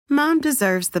Mom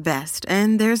deserves the best,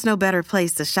 and there's no better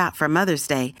place to shop for Mother's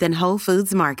Day than Whole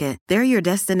Foods Market. They're your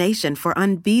destination for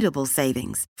unbeatable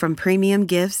savings, from premium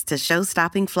gifts to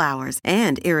show-stopping flowers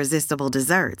and irresistible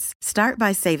desserts. Start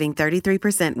by saving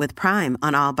 33% with Prime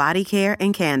on all body care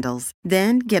and candles.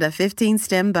 Then get a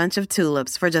 15-stem bunch of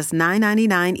tulips for just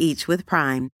 $9.99 each with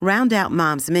Prime. Round out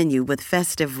Mom's menu with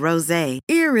festive rosé,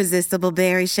 irresistible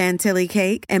berry chantilly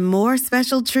cake, and more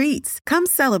special treats. Come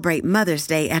celebrate Mother's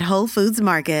Day at Whole Foods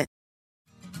Market.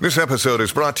 This episode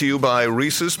is brought to you by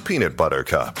Reese's Peanut Butter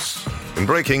Cups. In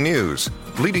breaking news,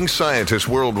 leading scientists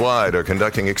worldwide are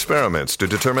conducting experiments to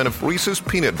determine if Reese's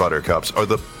Peanut Butter Cups are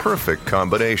the perfect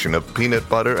combination of peanut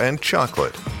butter and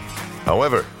chocolate.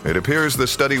 However, it appears the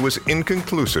study was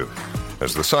inconclusive,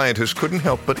 as the scientists couldn't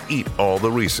help but eat all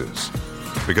the Reese's.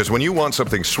 Because when you want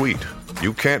something sweet,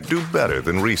 you can't do better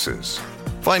than Reese's.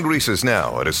 Find Reese's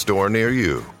now at a store near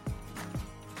you.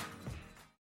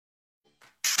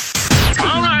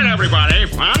 All right, everybody,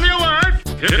 on the alert.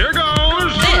 Here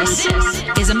goes. This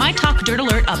is a My Talk Dirt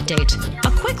Alert update.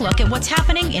 A quick look at what's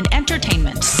happening in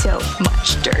entertainment. So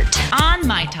much dirt. On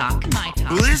My Talk.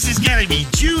 Well, this is going to be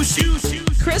juicy.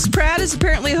 Chris Pratt is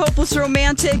apparently a hopeless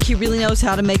romantic. He really knows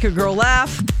how to make a girl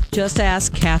laugh. Just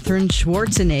ask Katherine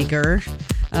Schwarzenegger.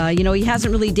 He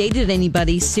hasn't really dated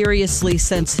anybody seriously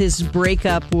since his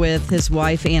breakup with his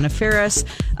wife, Anna Faris.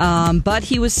 But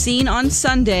he was seen on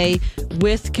Sunday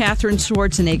with Katherine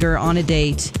Schwarzenegger on a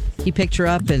date. He picked her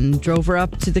up and drove her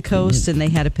up to the coast, and they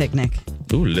had a picnic.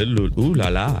 Ooh la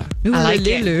la. Ooh, I like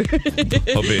it.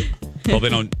 Hope they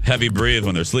don't heavy breathe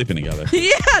when they're sleeping together.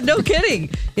 Yeah, no kidding.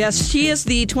 Yes, she is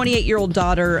the 28-year-old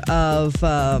daughter of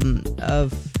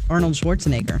Arnold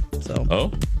Schwarzenegger.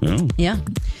 So, yeah.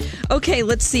 Okay,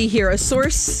 let's see here. A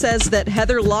source says that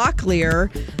Heather Locklear,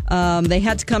 they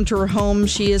had to come to her home.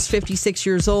 She is 56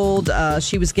 years old.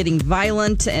 She was getting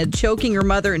violent and choking her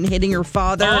mother and hitting her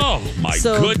father. Oh, my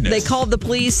so goodness. They called the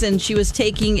police, and she was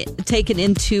taken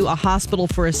into a hospital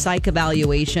for a psych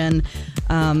evaluation.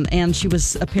 And she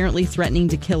was apparently threatening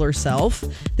to kill herself.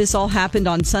 This all happened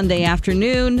on Sunday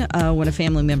afternoon when a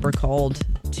family member called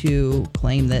to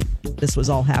claim that this was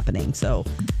all happening. So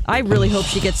I really hope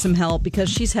she gets some help, because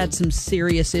she's had some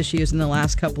serious issues in the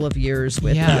last couple of years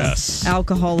with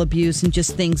alcohol abuse and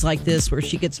just things like this where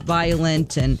she gets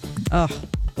violent and,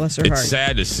 bless her heart. It's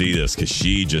sad to see this, because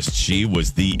she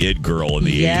was the it girl in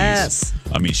the 80s.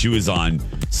 I mean, she was on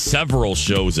several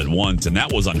shows at once, and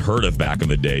that was unheard of back in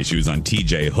the day. She was on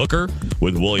TJ Hooker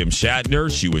with William Shatner.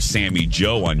 She was Sammy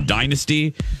Joe on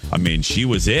Dynasty. I mean, she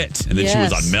was it. And then she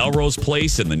was on Melrose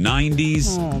Place in the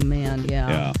 90s. Oh, man,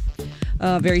 yeah.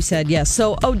 Very sad, yes.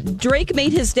 So, Drake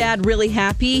made his dad really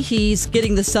happy. He's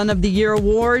getting the Son of the Year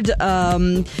award.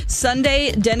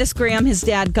 Sunday, Dennis Graham, his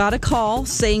dad, got a call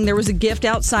saying there was a gift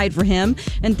outside for him,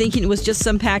 and thinking it was just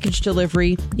some package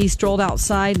delivery. He strolled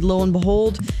outside. Lo and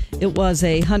behold, it was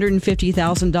a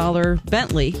 $150,000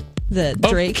 Bentley that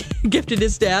Drake gifted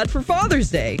his dad for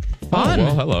Father's Day. Fun. Oh,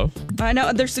 well, hello. I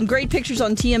know. There's some great pictures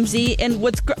on TMZ. And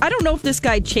I don't know if this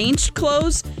guy changed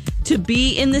clothes to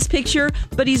be in this picture,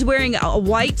 but he's wearing a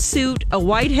white suit, a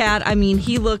white hat. I mean,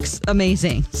 he looks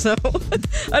amazing. So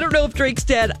I don't know if Drake's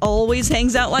dad always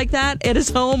hangs out like that at his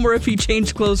home, or if he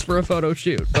changed clothes for a photo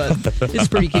shoot, but it's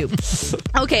pretty cute.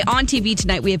 Okay, on TV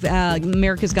tonight, we have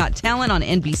America's Got Talent on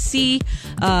NBC.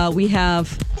 We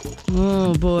have,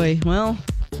 oh boy, well...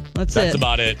 That's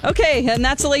about it. Okay, and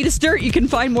that's the latest dirt. You can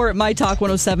find more at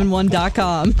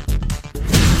mytalk1071.com.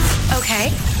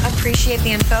 Okay, appreciate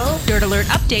the info. Dirt Alert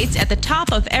updates at the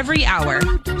top of every hour.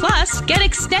 Plus, get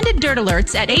extended Dirt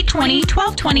Alerts at 8:20,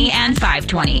 12:20, and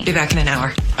 5:20. Be back in an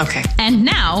hour. Okay. And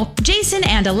now, Jason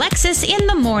and Alexis in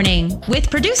the morning with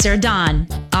producer Don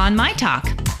on My Talk.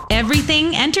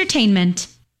 Everything entertainment.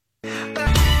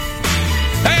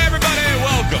 Hey, everybody,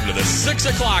 welcome to the 6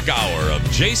 o'clock hour of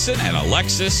Jason and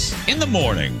Alexis in the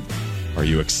morning. Are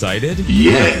you excited?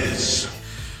 Yes.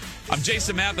 I'm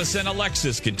Jason Matheson.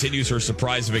 Alexis continues her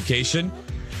surprise vacation.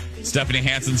 Stephanie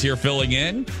Hansen's here filling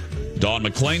in. Dawn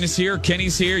McClain is here.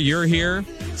 Kenny's here. You're here.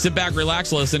 Sit back,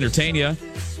 relax. Let us entertain you.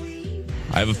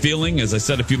 I have a feeling, as I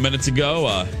said a few minutes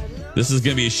ago, this is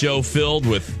going to be a show filled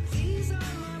with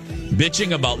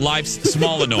bitching about life's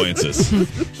small annoyances.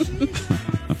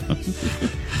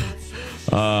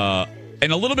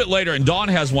 And a little bit later, and Dawn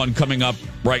has one coming up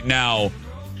right now,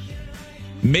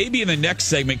 maybe in the next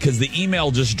segment, because the email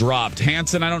just dropped.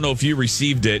 Hansen, I don't know if you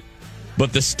received it,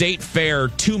 but the State Fair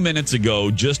 2 minutes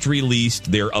ago just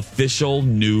released their official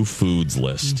new foods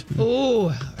list.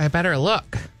 Ooh, I better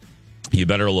look. You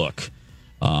better look,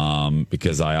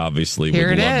 because I obviously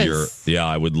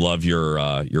would love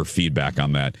your feedback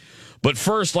on that. But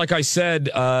first, like I said,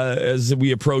 as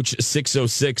we approach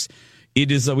 6:06,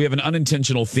 it is we have an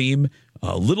unintentional theme,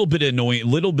 a little bitty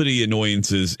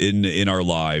annoyances in our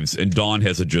lives, and Dawn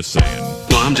has a just saying.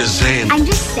 No, I'm just saying. I'm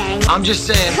just saying. I'm just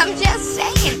saying. I'm just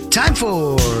saying. Time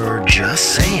for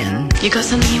just saying. You got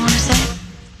something you want to say?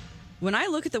 When I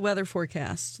look at the weather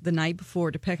forecast the night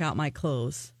before to pick out my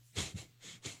clothes,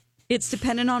 it's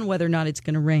dependent on whether or not it's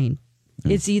going to rain.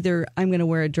 It's either I'm going to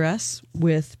wear a dress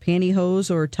with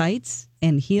pantyhose or tights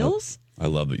and heels. I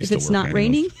love that you if still it's wear not pantyhose.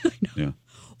 raining. Yeah.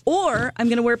 Or I'm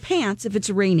going to wear pants if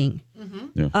it's raining.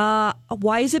 Yeah.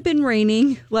 Why has it been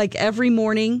raining like every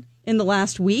morning in the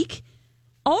last week?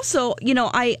 Also,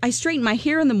 I straighten my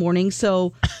hair in the morning,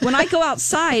 so when I go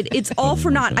outside, it's all for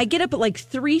naught. I get up at like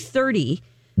 3:30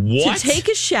 What? to take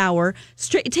a shower.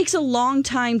 It takes a long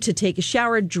time to take a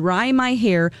shower, dry my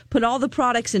hair, put all the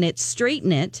products in it,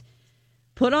 straighten it,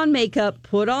 put on makeup,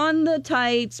 put on the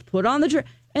tights, put on the dress,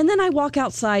 and then I walk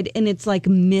outside and it's like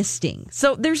misting.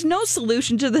 So there's no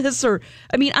solution to this.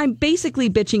 I'm basically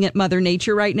bitching at Mother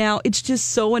Nature right now. It's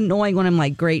just so annoying when I'm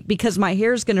like, great, because my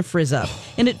hair's going to frizz up.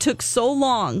 And it took so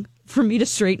long for me to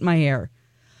straighten my hair.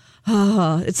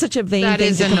 It's such a vain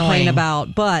thing to complain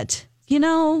about. But,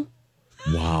 Wow.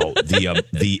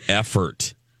 The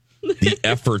effort. The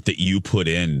effort that you put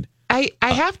in. I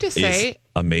have to say,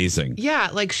 amazing. yeah,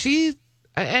 like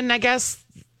and I guess,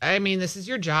 this is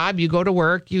your job. You go to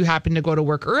work. You happen to go to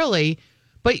work early,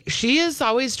 but she is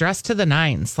always dressed to the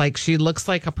nines. Like she looks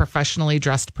like a professionally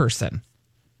dressed person.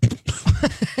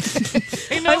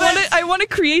 I want to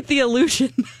create the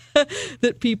illusion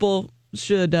that people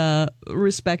should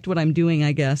respect what I'm doing,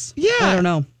 I guess. Yeah. I don't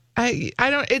know.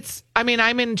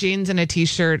 I'm in jeans and a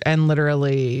t-shirt and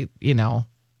literally,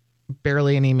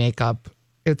 barely any makeup.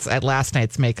 It's at last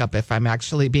night's makeup, if I'm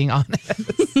actually being honest.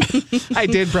 I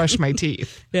did brush my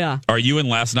teeth. Yeah. Are you in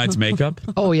last night's makeup?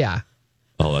 Oh, yeah.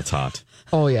 Oh, that's hot.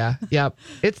 Oh, yeah. Yep.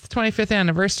 It's the 25th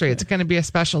anniversary. It's going to be a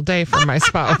special day for my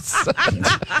spouse.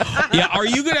 Yeah. Are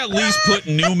you going to at least put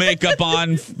new makeup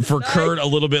on for Kurt a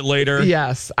little bit later?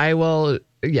 Yes, I will.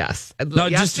 Yes. No,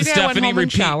 just Yesterday I went Stephanie, home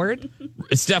and showered.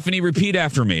 Stephanie, repeat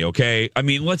after me, okay?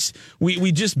 We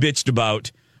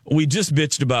just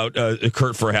bitched about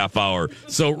Kurt for a half hour.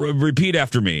 So repeat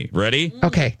after me. Ready?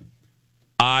 Okay.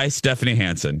 I, Stephanie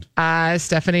Hansen. I,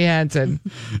 Stephanie Hansen.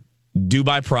 Do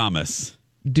by promise.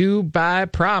 Do by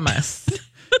promise.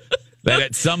 That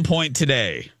at some point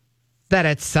today.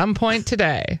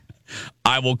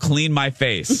 I will clean my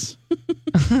face.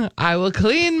 I will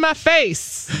clean my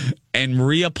face. And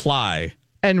reapply.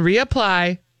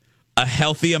 A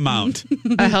healthy amount. of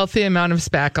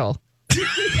spackle.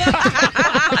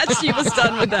 She was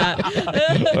done with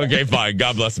that. Okay, fine.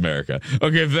 God bless America.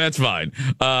 Okay, that's fine.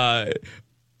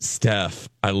 Steph,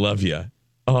 I love you.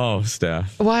 Oh,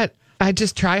 Steph. What? I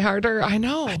just try harder? I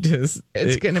know. It's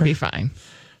going to be fine.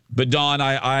 But Dawn,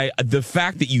 I the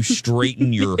fact that you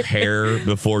straighten your hair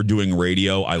before doing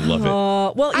radio, I love it.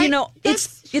 Well, I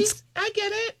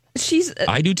get it.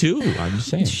 I do too. I'm just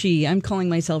saying. I'm calling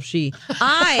myself she.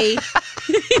 Third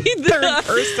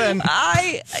person.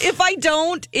 If I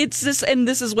don't, it's this, and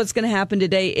this is what's going to happen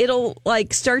today. It'll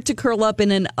like start to curl up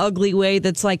in an ugly way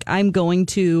that's like I'm going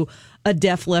to a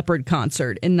Def Leppard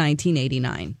concert in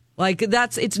 1989. Like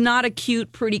it's not a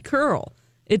cute, pretty curl.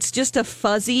 It's just a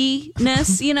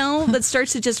fuzziness, that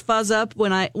starts to just fuzz up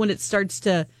when it starts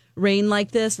to rain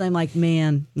like this. And I'm like,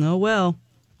 man, oh well.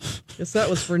 Guess that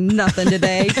was for nothing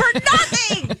today. For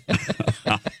nothing!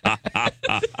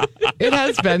 It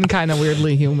has been kind of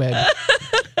weirdly humid.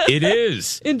 It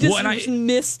is. And just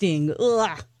misting.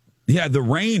 Ugh. Yeah, the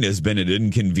rain has been at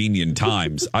inconvenient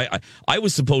times. I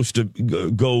was supposed to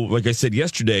go, like I said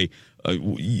yesterday,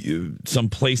 some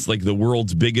place like the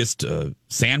world's biggest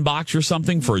sandbox or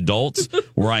something for adults,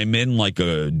 where I'm in like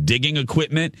a digging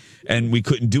equipment, and we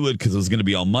couldn't do it because it was going to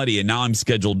be all muddy. And now I'm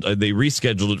scheduled. They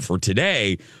rescheduled it for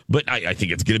today, but I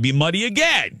think it's going to be muddy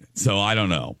again. So I don't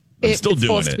know. I'm still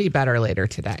doing it. It's supposed to be better later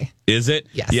today. Is it?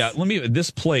 Yes. Yeah. Let me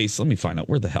find out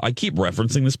where the hell I keep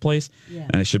referencing this place,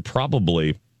 and I should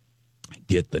probably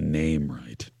get the name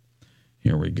right.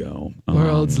 Here we go.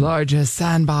 World's largest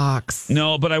sandbox.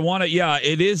 No, but I want to. Yeah,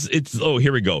 it is.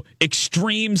 Here we go.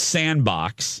 Extreme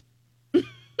Sandbox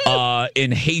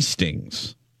in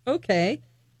Hastings. Okay.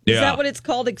 Yeah. Is that what it's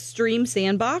called? Extreme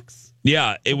Sandbox?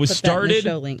 Yeah, it was Put that in the started.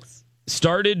 show links.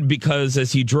 Started because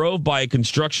as he drove by a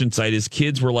construction site, his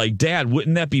kids were like, "Dad,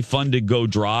 wouldn't that be fun to go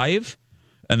drive?"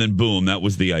 And then, boom, that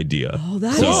was the idea. Oh,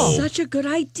 that is such a good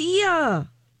idea.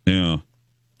 Yeah.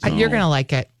 You're going to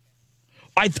like it.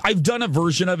 I've done a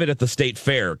version of it at the state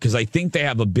fair because I think they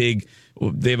have a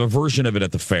version of it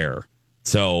at the fair.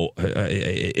 So, and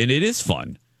it is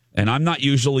fun. And I'm not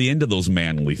usually into those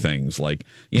manly things. Like,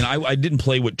 I didn't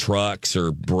play with trucks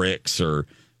or bricks or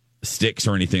sticks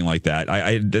or anything like that.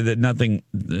 I did nothing.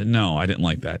 No, I didn't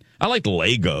like that. I liked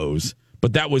Legos,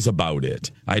 but that was about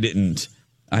it. I didn't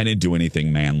do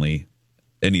anything manly,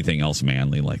 anything else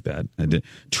manly like that.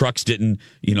 Trucks didn't,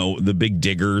 the big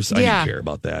diggers. I didn't care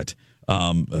about that.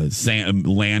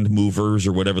 Land movers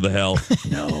or whatever the hell.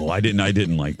 No, I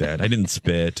didn't like that. I didn't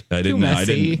spit.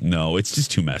 No, it's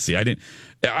just too messy.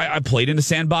 I played in a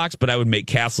sandbox, but I would make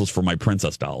castles for my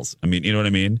princess dolls. I mean, you know what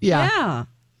I mean? Yeah.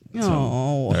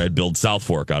 So I'd build South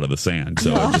Fork out of the sand.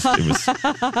 So it was.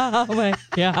 Oh my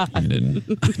God! I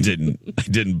didn't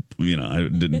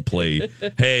play.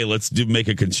 Hey, let's make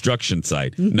a construction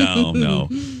site. No.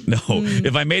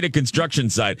 If I made a construction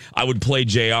site, I would play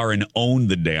JR and own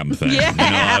the damn thing.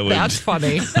 Yeah, that's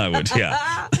funny. I would.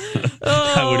 Yeah.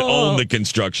 I would own the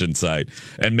construction site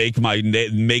and make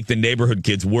the neighborhood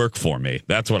kids work for me.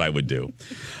 That's what I would do.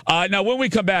 Now, when we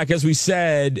come back, as we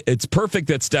said, it's perfect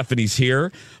that Stephanie's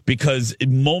here because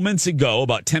moments ago,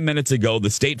 about 10 minutes ago,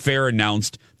 the State Fair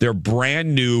announced their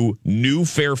brand new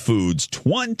fair foods,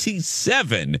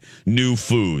 27 new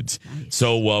foods. Nice.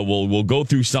 So we'll go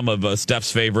through some of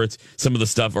Steph's favorites, some of the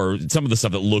stuff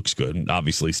that looks good.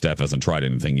 Obviously, Steph hasn't tried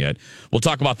anything yet. We'll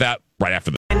talk about that right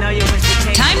after this.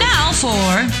 Time now for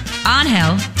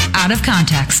Angel Out of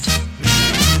Context.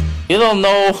 You don't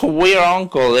know weird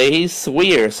uncle. He's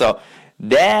weird. So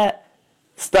that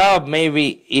stuff,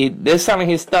 maybe there's some of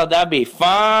his stuff that'd be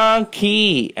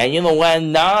funky. And you know what?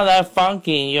 None of that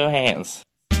funky in your hands.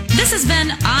 This has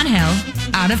been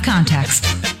Angel Out of Context.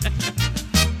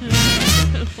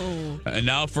 And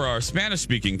now for our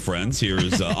Spanish-speaking friends,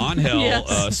 here's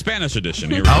Angel Spanish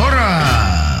edition. Here we go.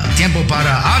 Ahora, tiempo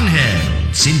para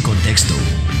Angel sin contexto.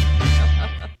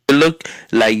 You look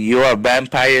like you're a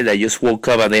vampire that just woke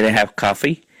up and didn't have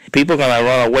coffee. People gonna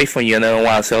run away from you and they don't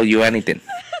want to sell you anything.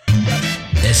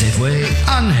 Ese fue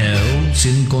Angel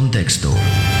sin contexto.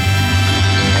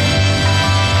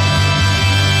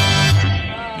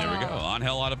 There we go.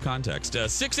 Angel Out of Context.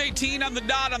 6:18 on the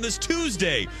dot on this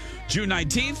Tuesday, June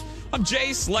 19th. I'm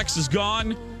Jace. Lex is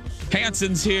gone.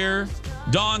 Hanson's here.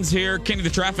 Dawn's here. Kenny the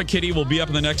Traffic Kitty will be up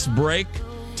in the next break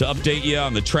to update you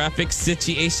on the traffic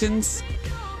situations.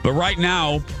 But right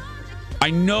now,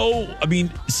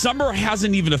 summer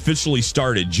hasn't even officially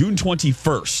started. June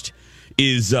 21st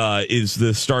is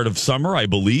the start of summer, I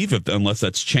believe, unless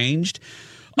that's changed.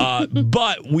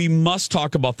 But we must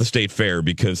talk about the State Fair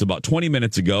because about 20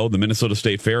 minutes ago, the Minnesota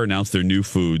State Fair announced their new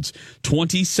foods,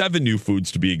 27 new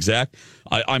foods to be exact.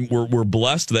 We're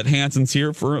blessed that Hanson's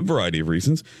here for a variety of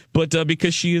reasons, but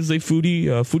because she is a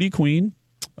foodie queen.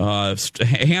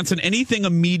 Hanson, anything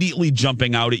immediately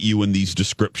jumping out at you in these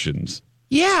descriptions?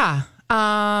 Yeah.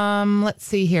 Let's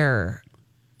see here.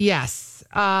 Yes.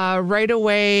 Right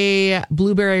away,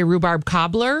 blueberry rhubarb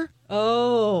cobbler.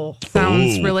 Oh,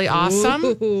 sounds really awesome.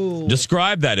 Ooh.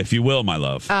 Describe that, if you will, my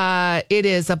love. It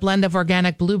is a blend of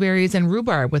organic blueberries and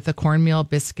rhubarb with a cornmeal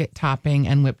biscuit topping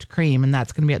and whipped cream. And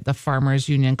that's going to be at the Farmers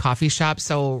Union Coffee Shop.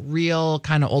 So real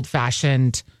kind of old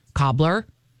fashioned cobbler.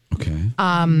 Okay.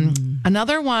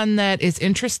 Another one that is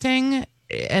interesting,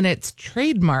 and it's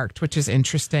trademarked, which is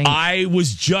interesting. I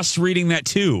was just reading that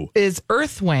too. Is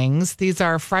Earth Wings. These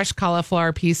are fresh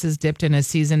cauliflower pieces dipped in a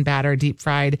seasoned batter, deep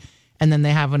fried. And then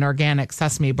they have an organic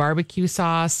sesame barbecue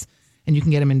sauce, and you can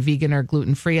get them in vegan or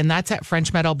gluten-free. And that's at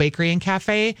French Meadow Bakery and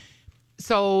Cafe.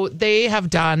 So they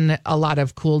have done a lot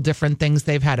of cool different things.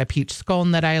 They've had a peach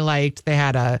scone that I liked. They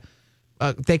had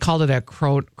they called it a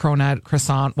cronut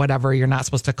croissant, whatever you're not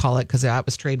supposed to call it because that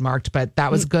was trademarked. But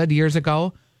that was good years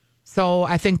ago. So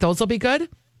I think those will be good.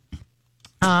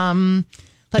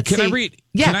 Let's see. I read?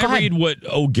 Yeah, can I read what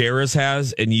O'Gara's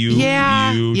has, and you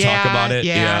talk about it?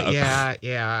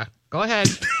 Yeah. Go ahead.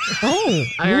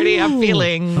 I already have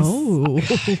feelings.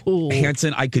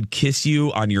 Hanson, I could kiss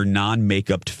you on your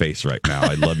non-makeuped face right now.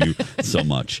 I love you so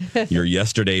much. Your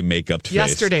yesterday makeuped face.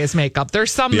 Yesterday's makeup. There's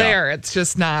some there. It's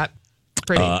just not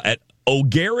pretty. At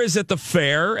O'Gara's at the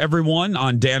fair, everyone,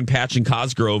 on Dan Patch and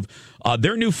Cosgrove,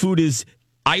 their new food is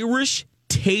Irish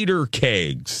tater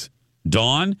kegs.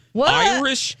 Dawn? What?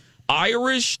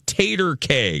 Irish tater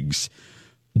kegs.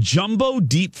 Jumbo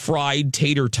deep fried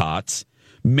tater tots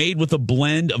made with a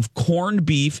blend of corned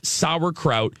beef,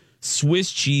 sauerkraut,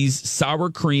 Swiss cheese, sour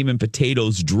cream, and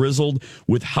potatoes drizzled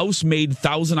with house-made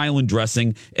Thousand Island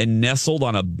dressing and nestled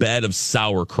on a bed of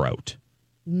sauerkraut.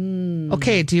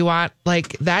 Okay, do you want,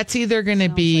 that's either going to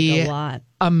be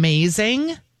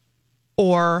amazing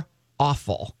or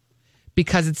awful.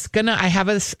 Because it's going to,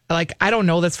 I don't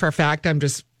know this for a fact.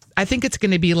 I think it's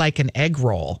going to be like an egg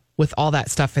roll with all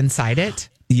that stuff inside it.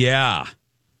 Yeah.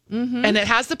 And it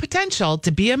has the potential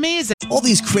to be amazing. All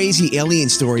these crazy alien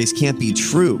stories can't be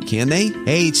true, can they?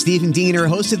 Hey, it's Stephen Diener,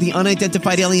 host of the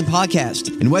Unidentified Alien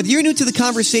Podcast. And whether you're new to the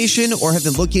conversation or have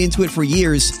been looking into it for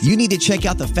years, you need to check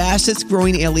out the fastest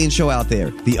growing alien show out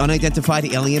there, the Unidentified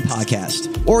Alien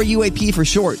Podcast, or UAP for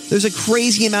short. There's a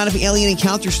crazy amount of alien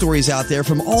encounter stories out there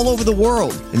from all over the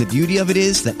world. And the beauty of it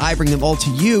is that I bring them all to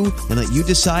you and let you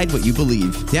decide what you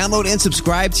believe. Download and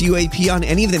subscribe to UAP on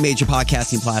any of the major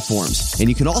podcasting platforms. And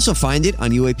you can also find it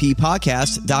on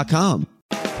UAPpodcast.com.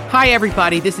 Hi,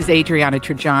 everybody. This is Adriana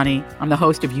Trajani. I'm the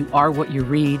host of You Are What You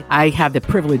Read. I have the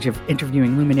privilege of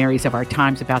interviewing luminaries of our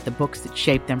times about the books that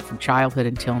shaped them from childhood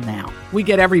until now. We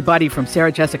get everybody from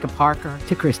Sarah Jessica Parker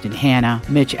to Kristen Hanna,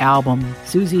 Mitch Albom,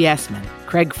 Susie Essman,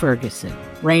 Craig Ferguson,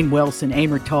 Rainn Wilson,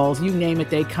 Amor Tolls, you name it,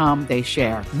 they come, they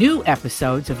share. New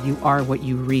episodes of You Are What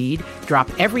You Read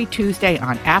drop every Tuesday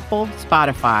on Apple,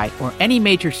 Spotify, or any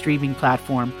major streaming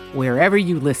platform wherever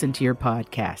you listen to your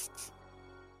podcasts.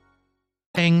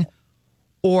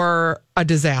 Or a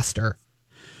disaster.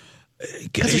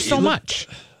 Because there's so much.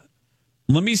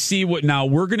 Let me see what now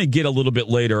we're going to get a little bit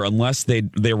later, unless they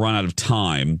run out of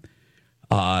time.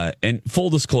 And full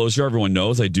disclosure, everyone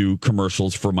knows I do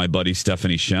commercials for my buddy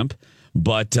Stephanie Shemp.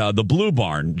 But the Blue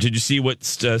Barn, did you see what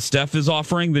Steph is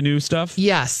offering? The new stuff?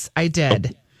 Yes, I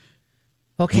did.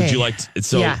 Okay. Would you like to,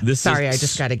 so yeah, this sorry, is, I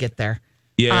just got to get there.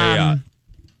 Yeah.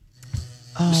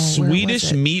 Swedish where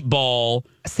was it? meatball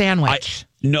Sandwich.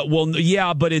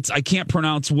 But it's I can't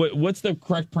pronounce what's the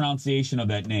correct pronunciation of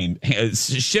that name.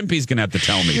 Shempy's gonna have to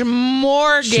tell me.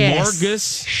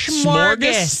 Smorgas.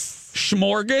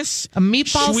 A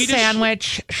meatball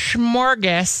sandwich,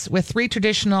 smorgas, with 3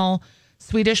 traditional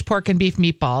Swedish pork and beef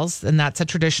meatballs, and that's a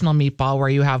traditional meatball where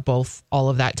you have all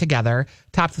of that together,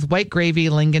 topped with white gravy,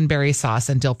 lingonberry sauce,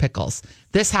 and dill pickles.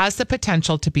 This has the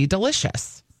potential to be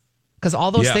delicious because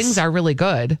all those things are really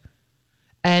good.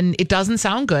 And it doesn't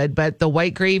sound good, but the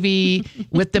white gravy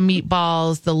with the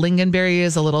meatballs, the lingonberry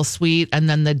is a little sweet, and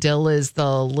then the dill is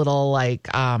the little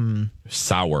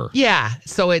sour. Yeah,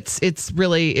 so it's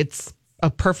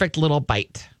a perfect little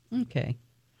bite. Okay.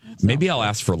 Maybe I'll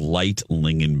ask for light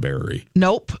lingonberry.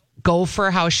 Nope. Go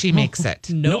for how she makes it.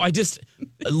 No, I just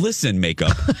listen.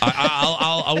 Makeup.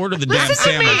 I'll order the damn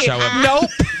sandwich. However, nope.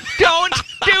 Don't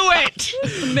do it.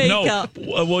 Makeup.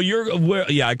 No.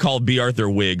 Well, I call B. Arthur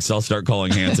wigs. So I'll start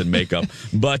calling Hanson makeup.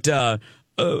 But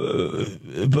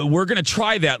we're gonna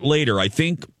try that later. I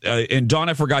think. And Dawn,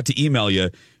 I forgot to email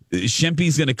you.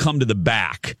 Shempy's gonna come to the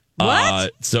back.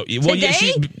 What?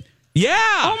 Today? Yeah.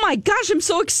 Oh my gosh, I'm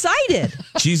so excited.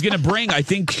 She's going to bring, I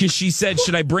think, because she said,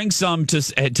 should I bring some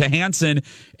to Hanson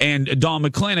and Dawn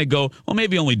McClain? I go, well,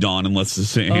 maybe only Dawn, unless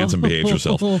Hanson behaves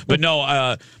herself. But no,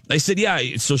 I said,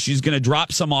 yeah. So she's going to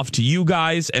drop some off to you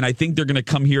guys, and I think they're going to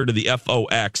come here to the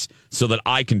FOX so that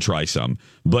I can try some.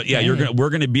 But yeah, we're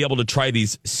going to be able to try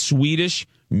these Swedish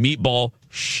meatball.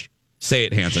 Say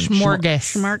it, Hanson.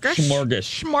 Smorgas.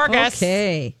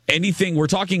 Okay. Anything? We're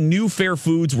talking new fair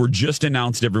foods were just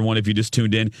announced, everyone, if you just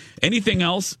tuned in. Anything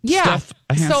else? Yeah. Steph,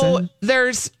 Hanson? So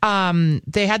there's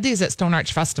they had these at Stone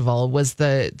Arch Festival, was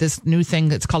this new thing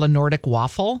that's called a Nordic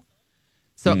waffle.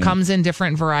 So it comes in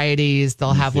different varieties.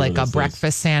 They'll have like a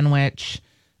breakfast sandwich.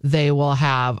 They will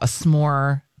have a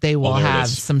s'more. They will have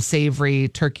some savory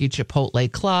turkey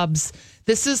chipotle clubs.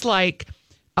 This is like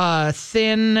a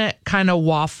thin kind of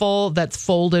waffle that's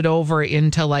folded over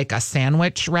into like a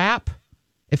sandwich wrap,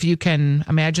 if you can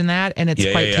imagine that, and it's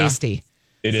quite tasty.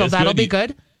 So that'll be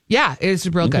good. Yeah, it is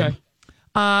real good.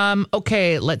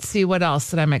 Okay, let's see what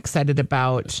else that I'm excited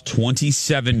about.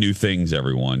 27 new things,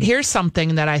 everyone. Here's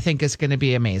something that I think is going to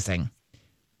be amazing.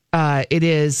 It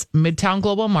is Midtown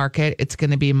Global Market. It's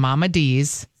going to be Mama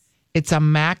D's. It's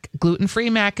a gluten-free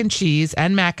mac and cheese,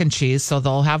 so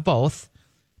they'll have both.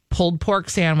 Pulled pork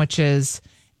sandwiches,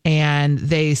 and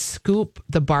they scoop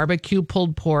the barbecue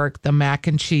pulled pork, the mac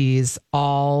and cheese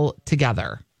all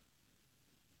together.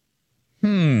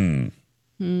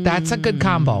 That's a good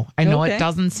combo. I know it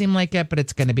doesn't seem like it, but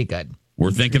it's going to be good.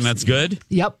 We're thinking that's good?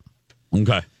 Yep.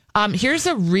 Okay. Here's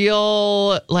a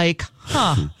real, I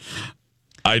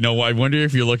know. I wonder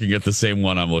if you're looking at the same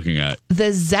one I'm looking at. The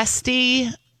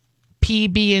zesty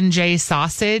PB&J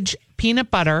sausage,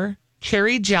 peanut butter,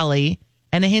 cherry jelly,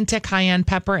 and a hint of cayenne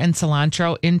pepper and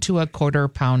cilantro into a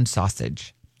 1/4 pound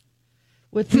sausage.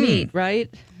 With meat,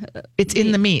 right? It's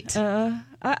in the meat.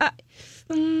 At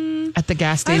the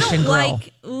gas station grill.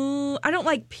 I don't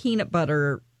like peanut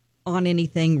butter on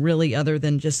anything really other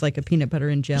than just like a peanut butter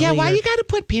and jelly. Yeah, why you got to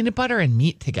put peanut butter and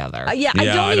meat together? I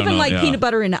don't even like peanut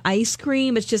butter and ice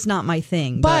cream. It's just not my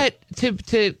thing. But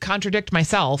to contradict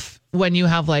myself, when you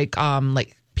have like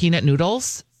peanut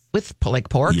noodles, with like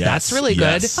pork. Yes, That's really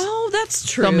good. Oh, that's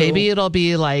true. So maybe it'll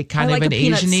be like kind of an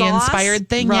Asian-y inspired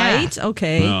thing. Right? Yeah.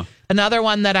 Okay. Another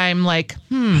one that I'm like,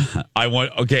 go ahead.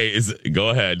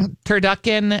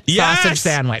 Turducken sausage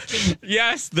sandwich.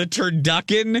 Yes, the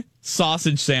turducken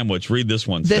sausage sandwich. Read this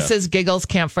one, This Steph. is Giggles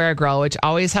Campfire Grill, which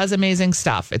always has amazing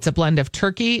stuff. It's a blend of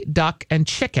turkey, duck, and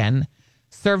chicken,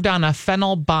 served on a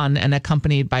fennel bun and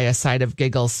accompanied by a side of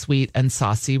Giggles sweet and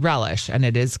saucy relish. And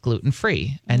it is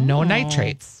gluten-free and no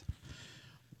nitrates.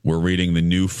 We're reading the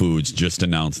new foods just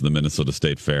announced at the Minnesota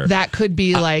State Fair. That could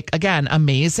be like, again,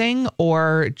 amazing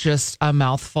or just a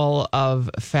mouthful of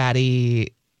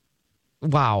fatty,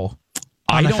 on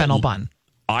a fennel bun.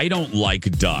 I don't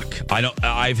like duck.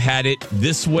 I've had it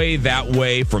this way, that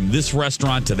way, from this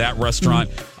restaurant to that restaurant.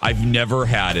 I've never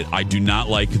had it. I do not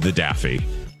like the Daffy.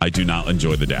 I do not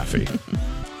enjoy the Daffy.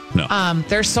 No.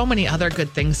 There's so many other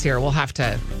good things here. We'll have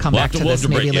to come back to this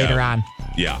maybe later on.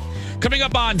 Yeah. Coming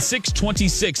up on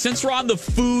 626, since we're on the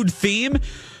food theme,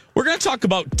 we're going to talk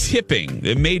about tipping.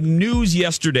 It made news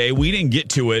yesterday. We didn't get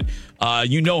to it.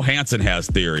 Hanson has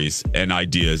theories and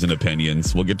ideas and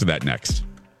opinions. We'll get to that next.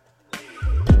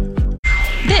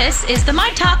 This is the My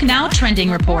Talk Now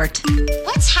trending report.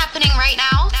 What's happening right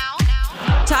now?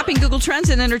 Topping Google Trends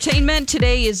and Entertainment,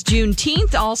 today is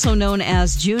Juneteenth, also known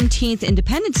as Juneteenth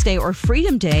Independence Day or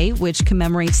Freedom Day, which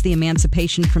commemorates the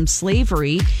emancipation from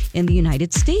slavery in the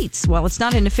United States. While it's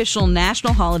not an official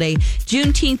national holiday,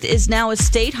 Juneteenth is now a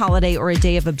state holiday or a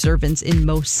day of observance in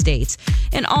most states.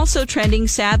 And also trending,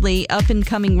 sadly,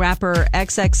 up-and-coming rapper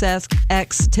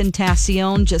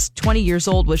XXXTentacion, just 20 years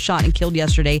old, was shot and killed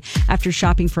yesterday after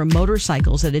shopping for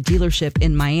motorcycles at a dealership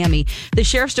in Miami. The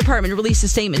Sheriff's Department released a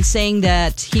statement saying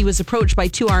that he was approached by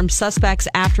two armed suspects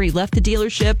after he left the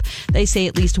dealership. They say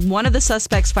at least one of the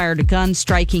suspects fired a gun,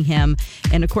 striking him.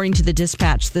 And according to the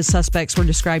dispatch, the suspects were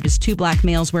described as two black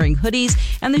males wearing hoodies,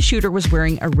 and the shooter was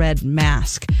wearing a red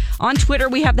mask. On Twitter,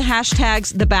 we have the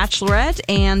hashtags The Bachelorette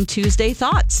and Tuesday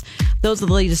Thoughts. Those are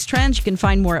the latest trends. You can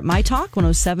find more at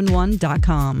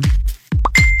mytalk1071.com.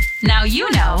 Now you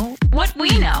know what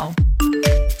we know.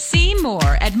 See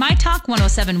more at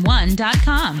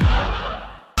mytalk1071.com.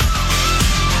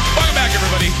 Welcome back,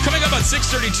 everybody. Coming up at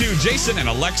 6:32, Jason and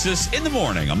Alexis in the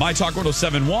morning on My Talk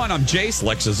 1071. I'm Jace.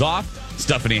 Alexa's off.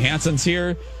 Stephanie Hanson's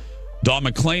here. Dawn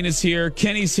McClain is here.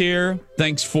 Kenny's here.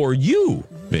 Thanks for you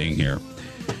being here.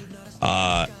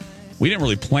 We didn't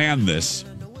really plan this,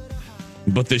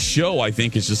 but this show, I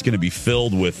think, is just going to be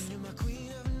filled with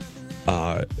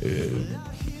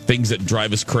things that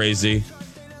drive us crazy.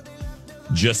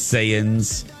 Just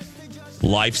sayings.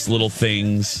 Life's little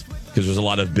things. Because there's a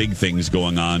lot of big things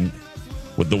going on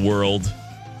with the world.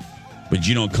 But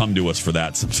you don't come to us for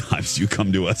that sometimes. You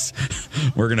come to us.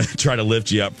 We're going to try to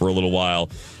lift you up for a little while.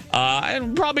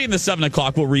 And probably in the 7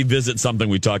 o'clock, we'll revisit something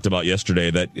we talked about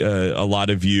yesterday that a lot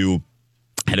of you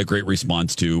had a great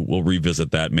response to. We'll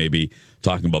revisit that, maybe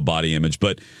talking about body image.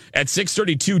 But at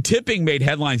 6:32, tipping made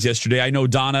headlines yesterday. I know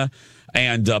Donna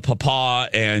and Papa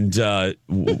and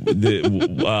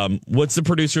what's the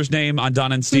producer's name on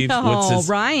Donna and Steve?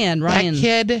 Ryan. That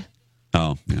kid.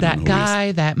 Oh, that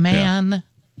guy, that man. Yeah.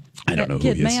 I don't know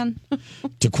who he is. Man.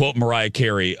 To quote Mariah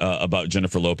Carey about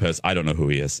Jennifer Lopez, I don't know who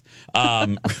he is.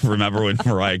 Remember when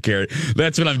Mariah Carey?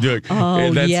 That's what I'm doing.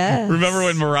 Oh, yes. Remember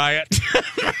when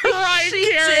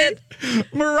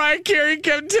Mariah Carey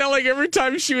kept telling every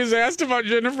time she was asked about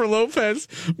Jennifer Lopez,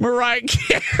 Mariah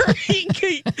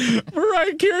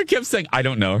Carey kept saying, I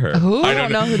don't know her. I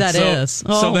don't know who that is.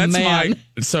 Oh, so that's man.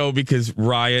 because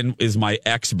Ryan is my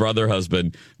ex-brother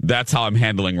husband, that's how I'm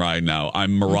handling Ryan now.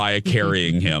 I'm Mariah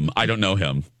carrying him. I don't know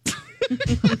him.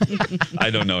 I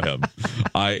don't know him.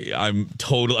 I'm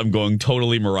going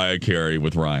totally Mariah Carey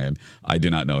with Ryan. I do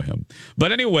not know him.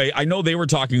 But anyway, I know they were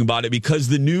talking about it because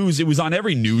the news, it was on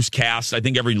every newscast. I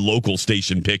think every local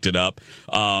station picked it up.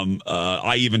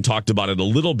 I even talked about it a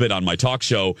little bit on my talk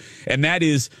show. And that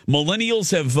is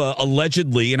millennials have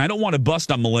allegedly, and I don't want to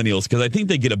bust on millennials because I think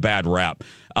they get a bad rap.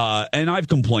 And I've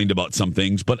complained about some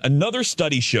things, but another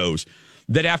study shows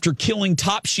that after killing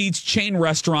Top Sheets, chain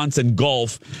restaurants, and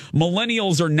golf,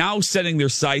 millennials are now setting their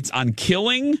sights on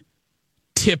killing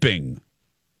tipping.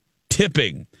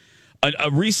 Tipping.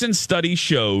 A recent study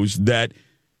shows that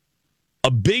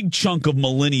a big chunk of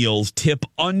millennials tip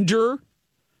under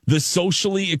the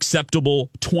socially acceptable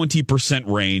 20%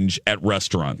 range at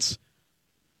restaurants.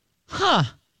 Huh.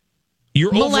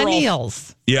 Your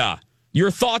millennials. Yeah. Your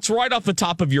thoughts right off the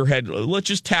top of your head. Let's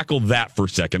just tackle that for a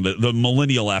second. The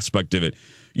millennial aspect of it.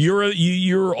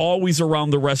 You're always around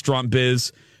the restaurant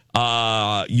biz.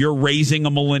 You're raising a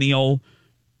millennial.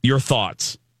 Your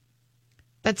thoughts?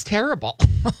 That's terrible.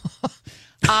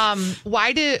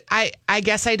 Why did I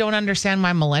guess I don't understand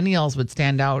why millennials would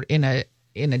stand out in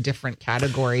a different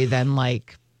category than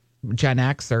like Gen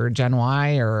X or Gen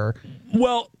Y or.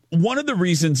 Well, one of the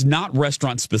reasons, not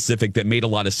restaurant specific, that made a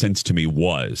lot of sense to me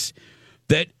was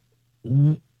that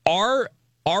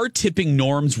our tipping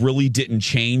norms really didn't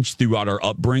change throughout our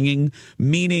upbringing,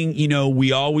 meaning,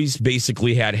 we always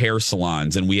basically had hair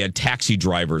salons and we had taxi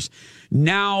drivers.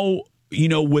 Now,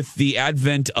 with the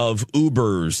advent of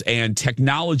Ubers and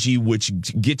technology, which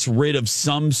gets rid of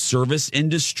some service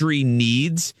industry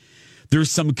needs,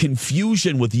 there's some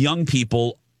confusion with young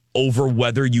people over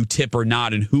whether you tip or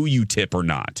not and who you tip or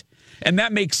not. And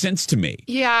that makes sense to me.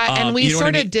 Yeah, and we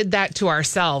sort of did that to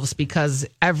ourselves because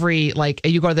you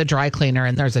go to the dry cleaner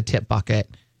and there's a tip bucket,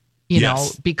 you know,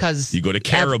 because you go to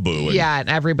Caribou. And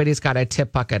everybody's got a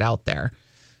tip bucket out there.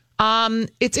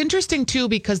 It's interesting, too,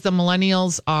 because the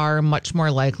millennials are much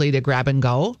more likely to grab and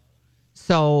go.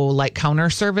 So like counter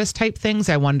service type things,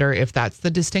 I wonder if that's the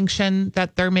distinction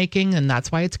that they're making and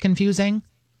that's why it's confusing.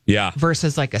 Yeah.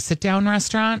 Versus like a sit down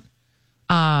restaurant.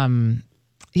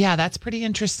 Yeah, that's pretty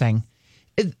interesting.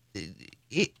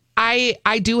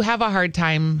 I do have a hard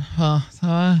time.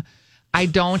 I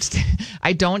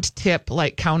don't tip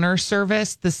like counter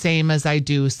service the same as I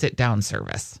do sit down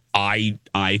service. I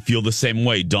feel the same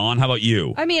way. Dawn, how about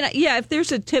you? I mean, yeah, if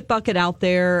there's a tip bucket out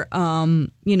there,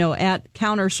 at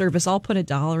counter service, I'll put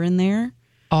 $1 in there.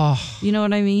 Oh, you know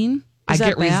what I mean? I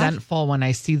get resentful when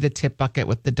I see the tip bucket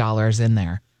with the dollars in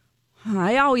there.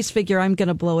 I always figure I'm going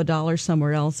to blow $1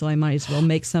 somewhere else, so I might as well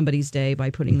make somebody's day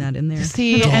by putting that in there.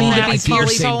 See, Dawn, and I that's feel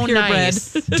so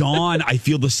nice. Dawn, I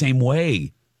feel the same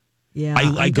way. Yeah,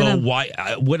 I go, why?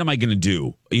 What am I going to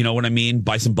do? You know what I mean?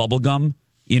 Buy some bubble gum?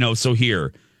 So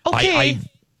here. Okay.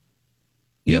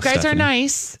 You guys Stephanie. are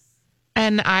nice,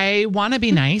 and I want to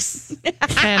be nice,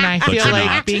 and I feel you're like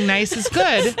not. being nice is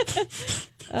good.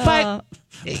 But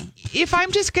if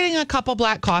I'm just getting a cup of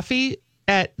black coffee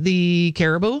at the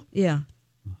Caribou,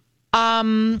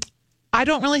 I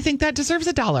don't really think that deserves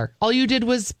 $1. All you did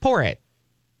was pour it.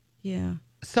 Yeah.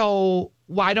 So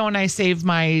why don't I save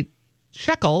my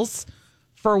shekels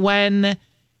for when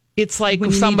it's like When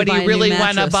you somebody need to buy a really new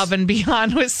went mattress. above and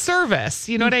beyond with service?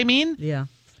 You know what I mean? Yeah.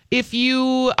 If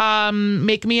you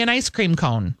make me an ice cream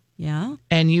cone Yeah.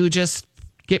 and you just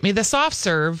get me the soft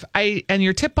serve, and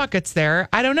your tip bucket's there,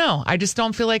 I don't know. I just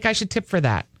don't feel like I should tip for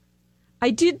that. I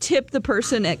did tip the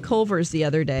person at Culver's the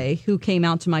other day who came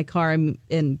out to my car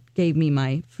and gave me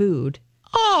my food.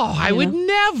 Oh, I would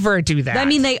never do that. I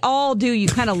mean, they all do. You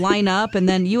kind of line up, and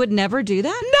then you would never do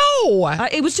that? No.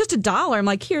 It was just $1. I'm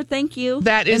like, here, thank you.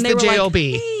 That is and they the were JOB.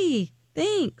 Like, hey,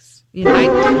 thanks. You know?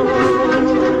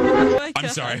 I'm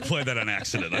sorry. I played that on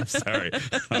accident. I'm sorry.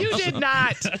 You did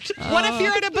not. What if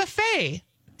you're at a buffet?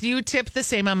 Do you tip the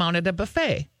same amount at a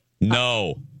buffet?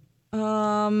 No.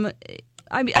 I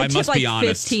I tip must like be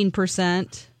honest.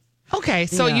 15%. Okay,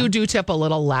 so Yeah. you do tip a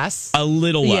little less. A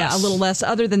little less. Yeah, a little less.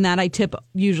 Other than that, I tip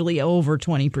usually over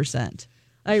 20%.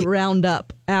 I round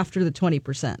up after the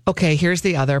 20%. Okay, here's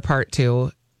the other part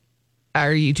too.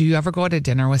 Do you ever go to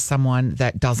dinner with someone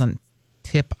that doesn't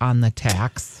tip on the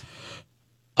tax?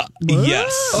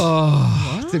 Yes.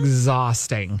 Oh, it's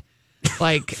exhausting.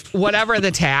 Like whatever the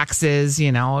tax is,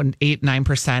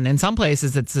 8-9%. In some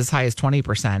places it's as high as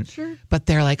 20%. Sure. But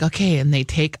they're like, okay, and they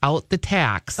take out the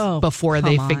tax before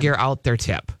they come on. figure out their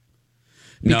tip.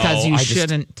 No, Because you I just-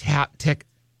 shouldn't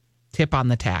tip on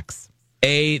the tax.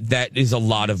 That is a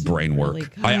lot of brain work. Really?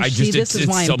 I Gosh, see, just this is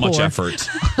why it's so I'm much poor. effort.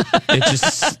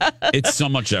 It's so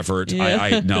much effort. Yeah.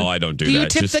 I don't do Do that. you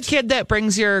tip the kid that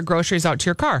brings your groceries out to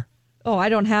your car? Oh, I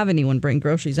don't have anyone bring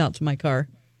groceries out to my car.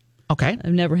 Okay. I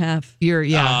never have.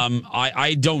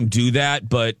 I don't do that,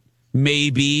 but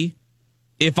maybe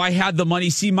if I had the money.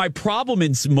 See, my problem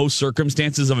in most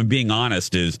circumstances, if I'm being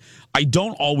honest, is I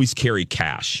don't always carry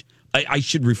cash. I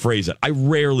should rephrase it. I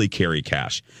rarely carry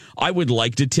cash. I would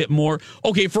like to tip more.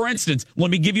 Okay, for instance, let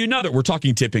me give you another. We're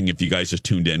talking tipping if you guys just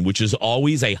tuned in, which is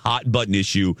always a hot button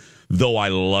issue, though I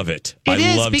love it. It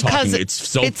is love because talking. It's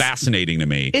so fascinating to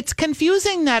me. It's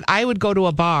confusing that I would go to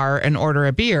a bar and order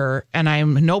a beer, and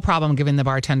I'm no problem giving the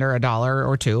bartender $1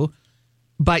 or $2.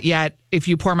 But yet, if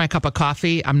you pour my cup of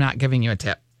coffee, I'm not giving you a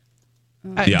tip.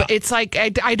 Yeah. But it's like,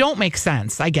 I don't make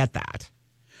sense. I get that.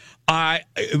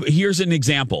 Here's an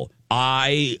example.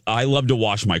 I love to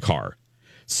wash my car.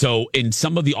 So in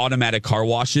some of the automatic car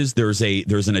washes, there's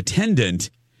an attendant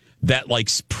that like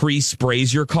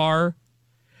pre-sprays your car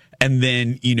and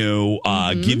then,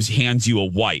 hands you a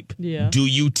wipe. Yeah. Do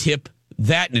you tip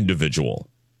that individual?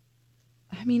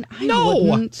 I mean, I No.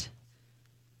 wouldn't.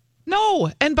 No.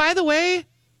 And by the way,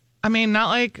 I mean, not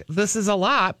like this is a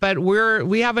lot, but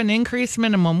we have an increased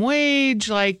minimum wage.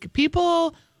 Like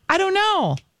people, I don't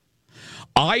know.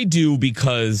 I do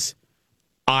because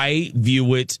I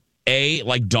view it,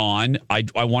 like Dawn,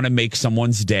 I want to make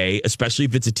someone's day, especially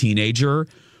if it's a teenager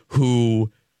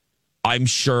who I'm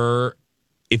sure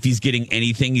if he's getting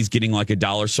anything, he's getting like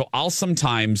 $1. So I'll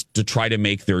sometimes, to try to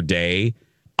make their day,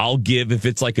 I'll give, if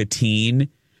it's like a teen,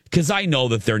 because I know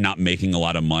that they're not making a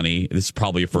lot of money. This is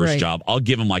probably a first job. I'll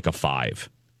give them like a $5.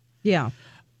 Yeah.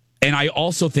 And I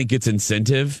also think it's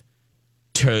incentive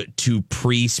to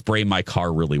pre-spray my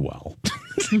car really well.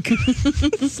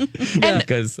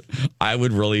 Because I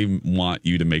would really want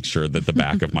you to make sure that the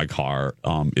back of my car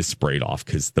is sprayed off,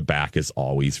 because the back is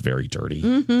always very dirty.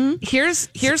 Mm-hmm.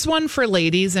 Here's one for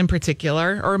ladies in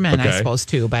particular, or men, I suppose,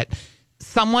 too. But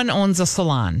someone owns a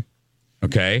salon.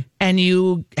 Okay. And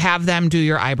you have them do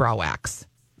your eyebrow wax.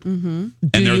 Mm-hmm.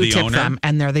 And they're the owner? Them?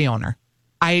 And they're the owner.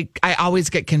 I always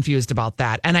get confused about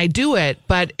that. And I do it,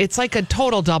 but it's like a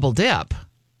total double dip.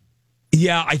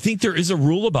 Yeah, I think there is a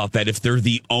rule about that if they're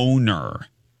the owner.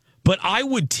 But I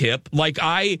would tip, like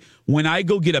when I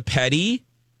go get a pedi,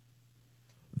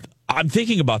 I'm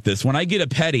thinking about this. When I get a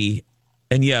pedi,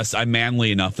 and yes, I'm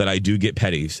manly enough that I do get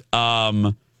pedis.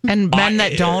 And men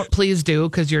that don't, please do,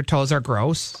 because your toes are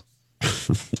gross.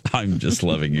 I'm just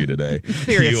loving you today.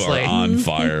 Seriously. You are on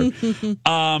fire.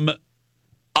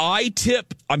 I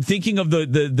tip. I'm thinking of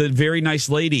the very nice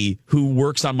lady who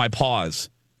works on my paws.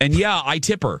 And yeah, I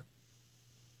tip her.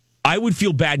 I would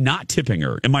feel bad not tipping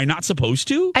her. Am I not supposed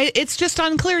to? It's just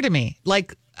unclear to me.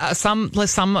 Like some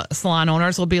salon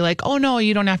owners will be like, "Oh no,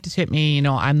 you don't have to tip me. You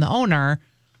know, I'm the owner,"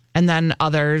 and then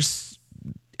others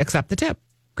accept the tip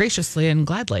graciously and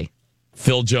gladly.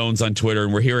 Phil Jones on Twitter,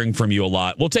 and we're hearing from you a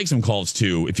lot. We'll take some calls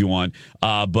too if you want.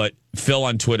 But Phil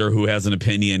on Twitter, who has an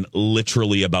opinion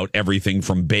literally about everything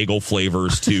from bagel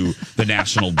flavors to the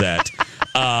national debt.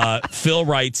 Phil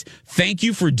writes, "Thank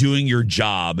you for doing your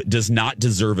job. Does not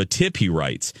deserve a tip," he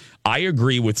writes. I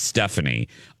agree with Stephanie.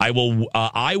 I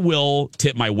will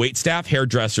tip my waitstaff,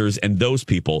 hairdressers, and those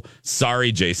people.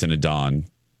 Sorry, Jason and Dawn.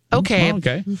 Okay. Oh,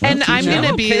 okay. And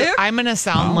I'm gonna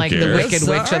sound like the Wicked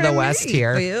Witch of the West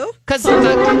here. Because and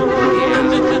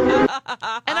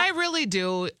I really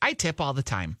do. I tip all the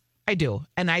time. I do.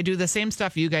 And I do the same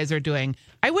stuff you guys are doing.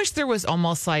 I wish there was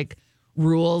almost like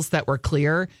rules that were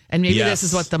clear. And maybe this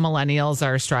is what the millennials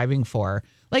are striving for.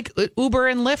 Like Uber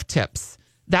and Lyft tips.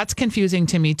 That's confusing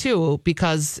to me too,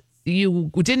 because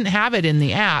you didn't have it in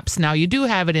the apps. Now you do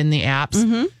have it in the apps.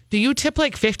 Mm-hmm. Do you tip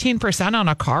like 15% on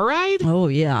a car ride? Oh,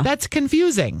 yeah. That's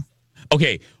confusing.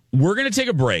 Okay, we're going to take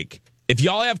a break. If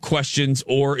y'all have questions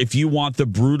or if you want the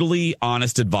brutally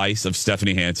honest advice of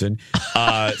Stephanie Hansen,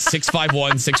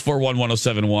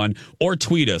 651-641-1071, or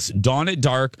tweet us, Dawn at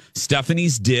Dark,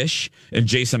 Stephanie's Dish, and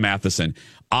Jason Matheson.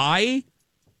 I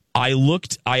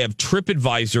have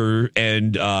TripAdvisor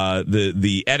and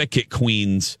the Etiquette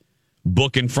Queen's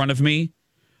book in front of me.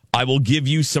 I will give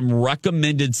you some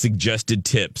recommended suggested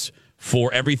tips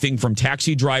for everything from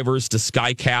taxi drivers to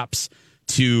sky caps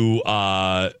to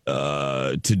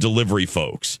delivery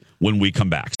folks when we come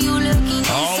back.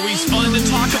 Always fun to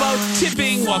talk about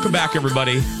tipping. Welcome back,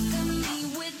 everybody.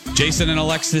 Jason and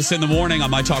Alexis in the morning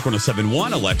on My Talk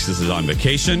 107.1. Alexis is on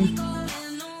vacation.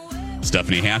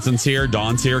 Stephanie Hansen's here.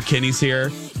 Dawn's here. Kenny's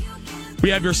here.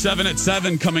 We have your 7 at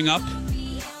 7 coming up.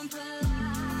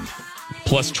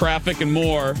 Plus traffic and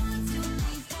more.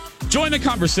 Join the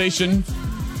conversation.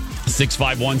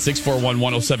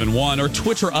 651-641-1071 or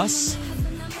Twitter us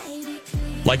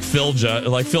like Phil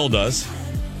does.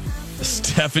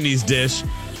 Stephanie's Dish,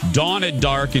 Dawn at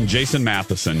Dark, and Jason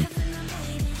Matheson.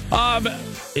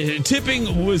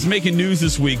 Tipping was making news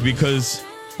this week because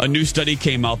a new study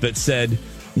came out that said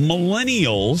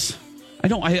millennials. I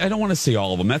don't want to say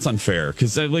all of them. That's unfair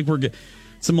because some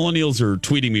millennials are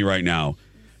tweeting me right now.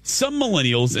 Some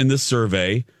millennials in this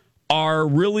survey are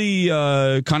really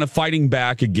kind of fighting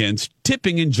back against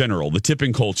tipping in general, the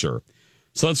tipping culture.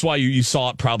 So that's why you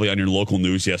saw it probably on your local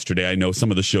news yesterday. I know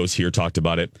some of the shows here talked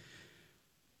about it.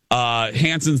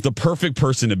 Hansen's the perfect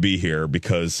person to be here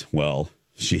because, well,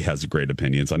 she has great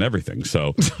opinions on everything.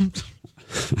 So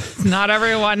not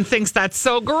everyone thinks that's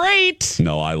so great.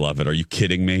 No, I love it. Are you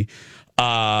kidding me?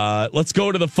 Let's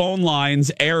go to the phone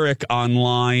lines. Eric on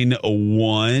line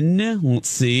 1. Let's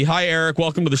see. Hi, Eric.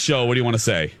 Welcome to the show. What do you want to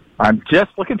say? I'm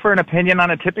just looking for an opinion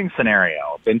on a tipping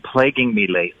scenario. Been plaguing me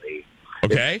lately.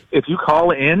 Okay. If you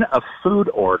call in a food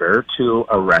order to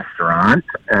a restaurant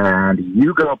and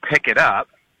you go pick it up,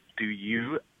 do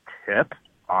you tip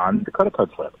on the credit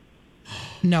card slip?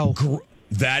 No.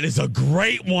 That is a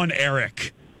great one,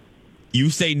 Eric. You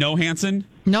say no, Hansen?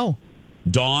 No.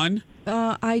 Dawn?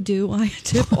 I do. I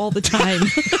tip all the time.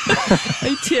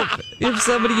 I tip. If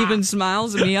somebody even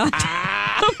smiles at me,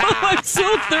 I'm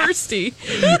so thirsty.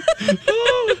 Dawn's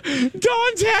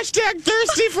hashtag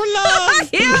thirsty for love. I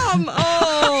am.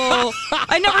 Oh,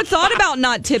 I never thought about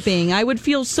not tipping. I would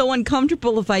feel so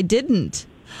uncomfortable if I didn't.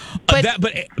 But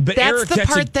that's Eric, the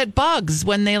part that bugs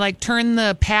when they like turn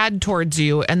the pad towards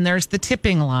you and there's the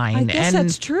tipping line. I guess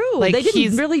that's true. Like, they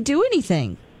didn't really do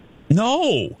anything.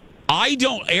 No, I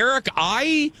don't, Eric.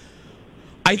 I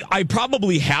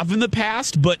probably have in the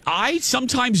past, but I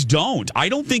sometimes don't. I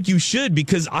don't think you should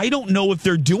because I don't know if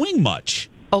they're doing much.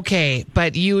 Okay,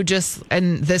 but you just,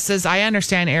 and this is, I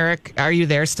understand, Eric, are you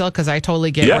there still? Because I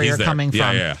totally get where you're coming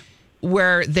from. Yeah.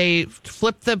 Where they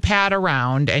flip the pad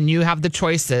around and you have the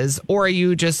choices, or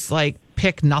you just like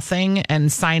pick nothing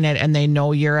and sign it and they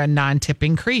know you're a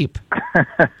non-tipping creep.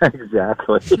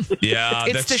 Exactly. Yeah,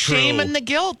 it's the shame and the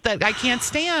guilt that I can't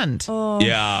stand.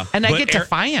 Yeah. And I get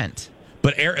defiant.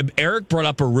 But Eric brought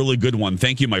up a really good one.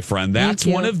 Thank you, my friend. That's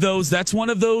one of those. That's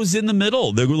one of those in the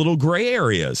middle, the little gray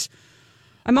areas.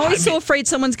 I'm always so afraid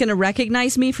someone's going to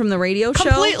recognize me from the radio show.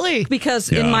 Completely.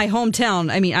 Because in my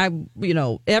hometown, I mean,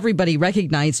 everybody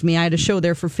recognized me. I had a show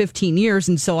there for 15 years,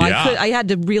 and so I had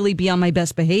to really be on my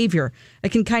best behavior. I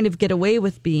can kind of get away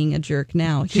with being a jerk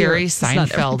now. Jerry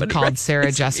Seinfeld called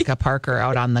Sarah Jessica Parker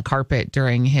out on the carpet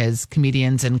during his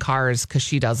Comedians in Cars because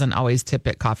she doesn't always tip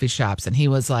at coffee shops, and he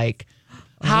was like,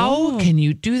 how can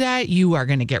you do that? You are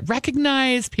going to get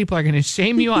recognized. People are going to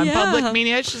shame you on public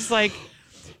media. It's just like,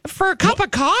 for a cup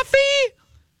of coffee?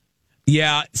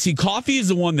 Yeah. See, coffee is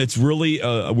the one that's really,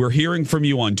 we're hearing from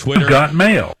you on Twitter. Got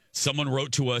mail. Someone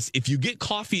wrote to us, if you get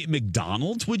coffee at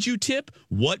McDonald's, would you tip?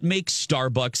 What makes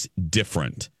Starbucks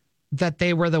different? That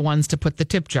they were the ones to put the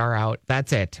tip jar out.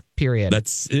 That's it. Period.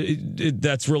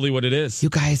 That's really what it is. You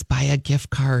guys buy a gift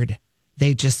card.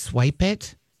 They just swipe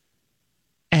it.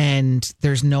 And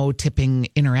there's no tipping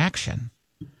interaction.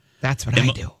 That's what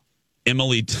I do.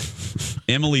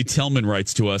 Emily Tillman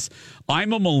writes to us,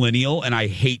 I'm a millennial and I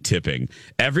hate tipping.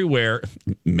 Everywhere,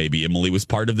 maybe Emily was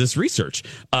part of this research.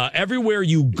 Everywhere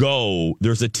you go,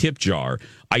 there's a tip jar.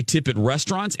 I tip at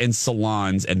restaurants and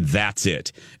salons, and that's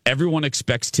it. Everyone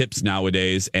expects tips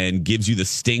nowadays and gives you the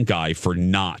stink eye for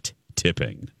not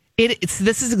tipping.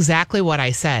 This is exactly what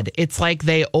I said. It's like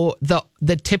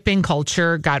the tipping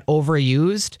culture got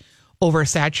overused,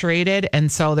 oversaturated,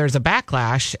 and so there's a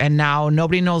backlash, and now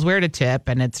nobody knows where to tip,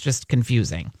 and it's just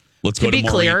confusing. To be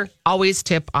clear, always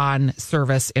tip on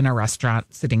service in a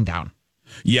restaurant sitting down.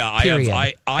 Yeah,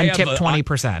 Period. I have tip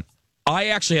 20%. I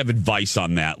actually have advice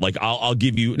on that. Like I'll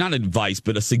give you not advice,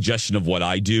 but a suggestion of what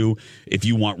I do if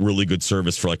you want really good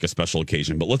service for like a special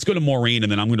occasion. But let's go to Maureen,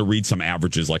 and then I'm going to read some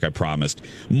averages like I promised.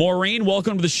 Maureen,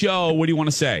 welcome to the show. What do you want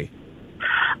to say?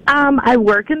 I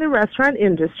work in the restaurant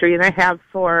industry, and I have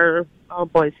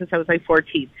since I was like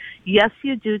 14. Yes,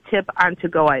 you do tip on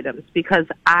to-go items because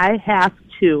I have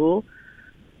to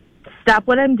stop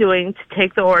what I'm doing to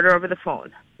take the order over the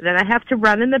phone. Then I have to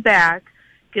run in the back,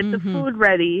 get the food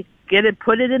ready,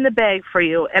 put it in the bag for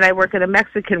you, and I work at a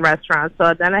Mexican restaurant,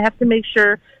 so then I have to make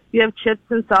sure you have chips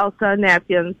and salsa and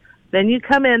napkins. Then you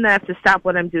come in, I have to stop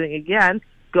what I'm doing again,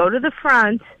 go to the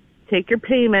front, take your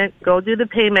payment, go do the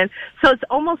payment. So it's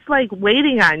almost like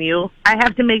waiting on you. I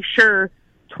have to make sure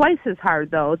twice as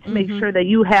hard, though, to make sure that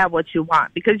you have what you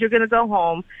want, because you're going to go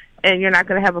home and you're not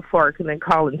going to have a fork and then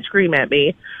call and scream at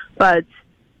me. But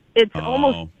it's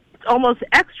almost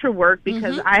extra work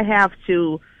because I have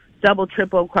to double,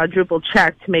 triple, quadruple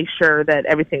check to make sure that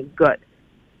everything's good.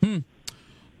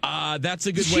 That's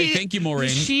a good way. Thank you, Maureen.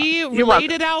 She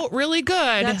laid it out really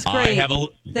good. That's great.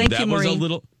 Thank you,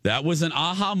 Maureen. That was an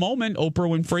aha moment, Oprah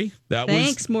Winfrey.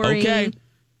 Thanks, Maureen. Okay.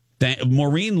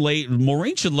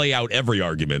 Maureen should lay out every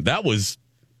argument. That was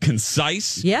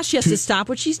concise. Yeah, she has to stop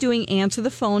what she's doing, answer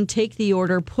the phone, take the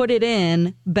order, put it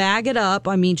in, bag it up.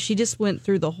 I mean, she just went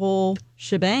through the whole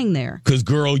shebang there. Because,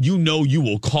 girl, you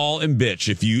will call and bitch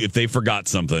if they forgot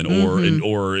something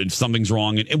or if something's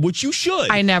wrong, and which you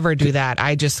should. I never do that.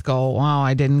 I just go, wow,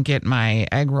 I didn't get my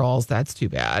egg rolls. That's too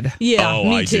bad. Yeah,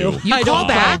 me too. You call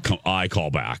back? I call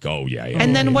back. Oh, yeah.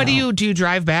 And then what do? You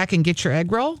drive back and get your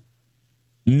egg roll?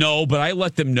 No, but I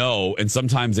let them know, and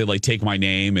sometimes they take my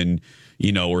name and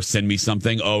or send me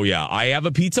something. Oh yeah, I have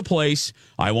a pizza place.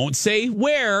 I won't say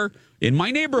where in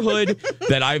my neighborhood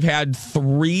that I've had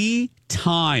 3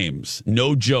 times,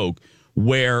 no joke,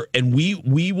 where and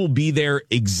we will be there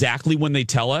exactly when they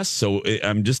tell us. So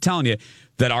I'm just telling you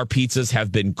that our pizzas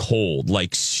have been cold,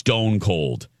 like stone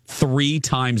cold, 3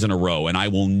 times in a row, and I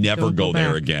will never go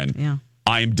there again. Yeah.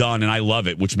 I'm done, and I love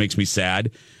it, which makes me sad.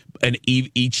 and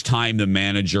each time the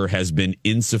manager has been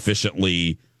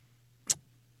insufficiently,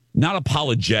 not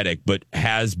apologetic, but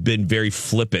has been very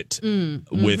flippant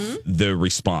with the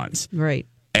response. Right.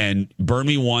 And burn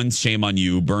me once, shame on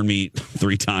you. Burn me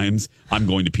 3 times, I'm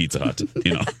going to Pizza Hut.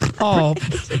 You know. Oh,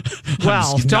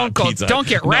 well, don't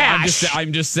get rash. No,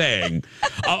 I'm just saying.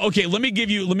 Okay, let me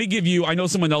give you. I know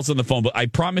someone else on the phone, but I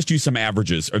promised you some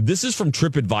averages. This is from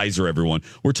TripAdvisor. Everyone,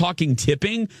 we're talking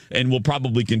tipping, and we'll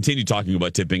probably continue talking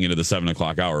about tipping into the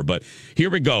 7:00 hour. But here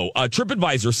we go.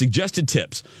 TripAdvisor suggested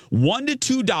tips: $1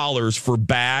 to $2 for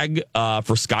bag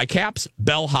for skycaps,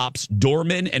 bellhops,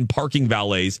 doormen, and parking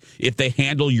valets if they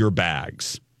handle your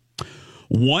bags.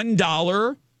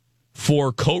 $1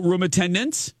 for coat room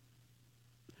attendants.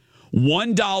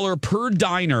 $1 per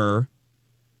diner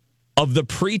of the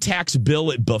pre-tax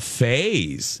bill at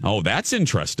buffets. Oh, that's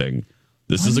interesting.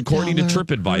 This is according to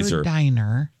TripAdvisor. Per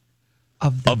diner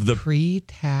of the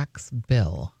pre-tax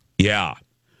bill. Yeah.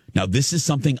 Now, this is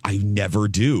something I never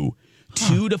do.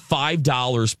 $2 to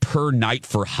 $5 per night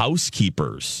for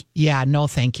housekeepers. Yeah, no,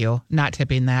 thank you. Not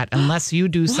tipping that unless you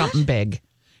do something big.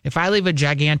 If I leave a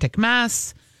gigantic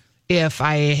mess, if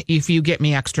you get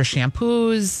me extra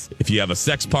shampoos, if you have a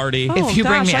sex party, if you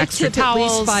bring me extra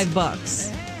towels, at least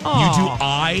 $5. You do.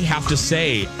 I have to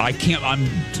say, I can't. I'm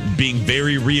being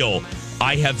very real.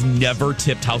 I have never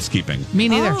tipped housekeeping. Me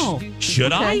neither.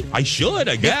 Should I? I should,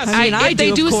 I guess. I mean,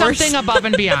 they do something above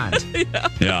and beyond.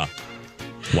 Yeah.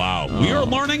 Wow. We are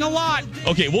learning a lot.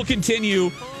 Okay, we'll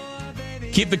continue.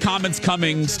 Keep the comments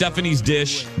coming. Stephanie's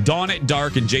Dish, Dawn at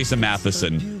Dark, and Jason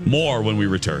Matheson. More when we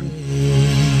return.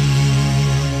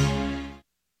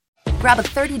 Grab a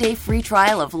 30-day free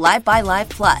trial of Live by Live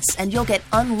Plus, and you'll get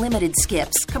unlimited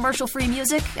skips, commercial-free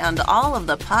music, and all of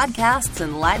the podcasts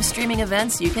and live streaming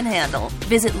events you can handle.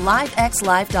 Visit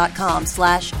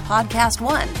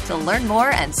livexlive.com/podcast1 to learn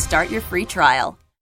more and start your free trial.